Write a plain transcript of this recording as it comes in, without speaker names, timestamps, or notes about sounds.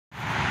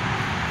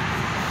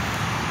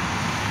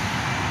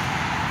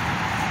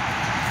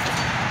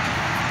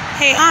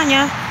Hey,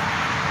 Anya.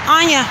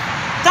 Anya,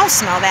 don't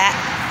smell that.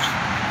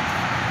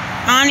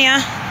 Anya.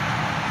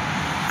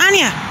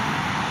 Anya.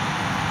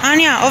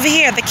 Anya, over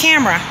here, the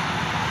camera.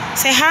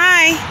 Say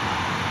hi.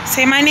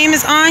 Say, my name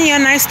is Anya.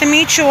 Nice to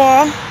meet you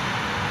all.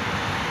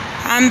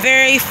 I'm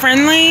very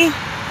friendly.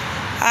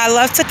 I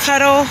love to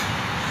cuddle.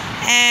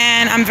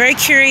 And I'm very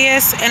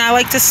curious. And I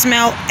like to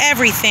smell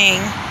everything.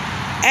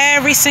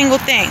 Every single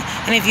thing.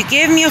 And if you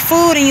give me a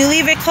food and you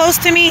leave it close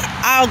to me,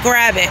 I'll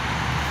grab it.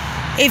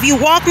 If you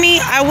walk me,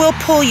 I will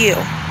pull you.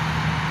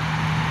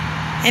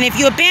 And if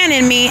you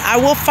abandon me, I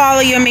will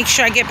follow you and make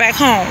sure I get back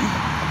home.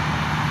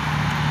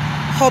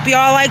 Hope you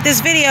all like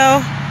this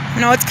video. I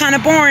know it's kind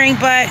of boring,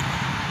 but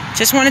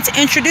just wanted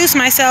to introduce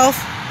myself.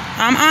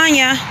 I'm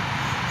Anya.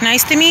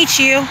 Nice to meet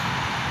you.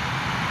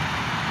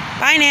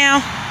 Bye now.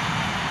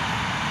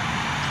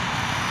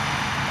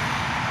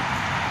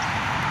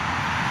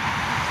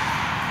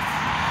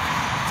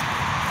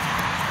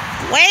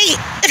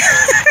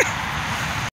 Wait.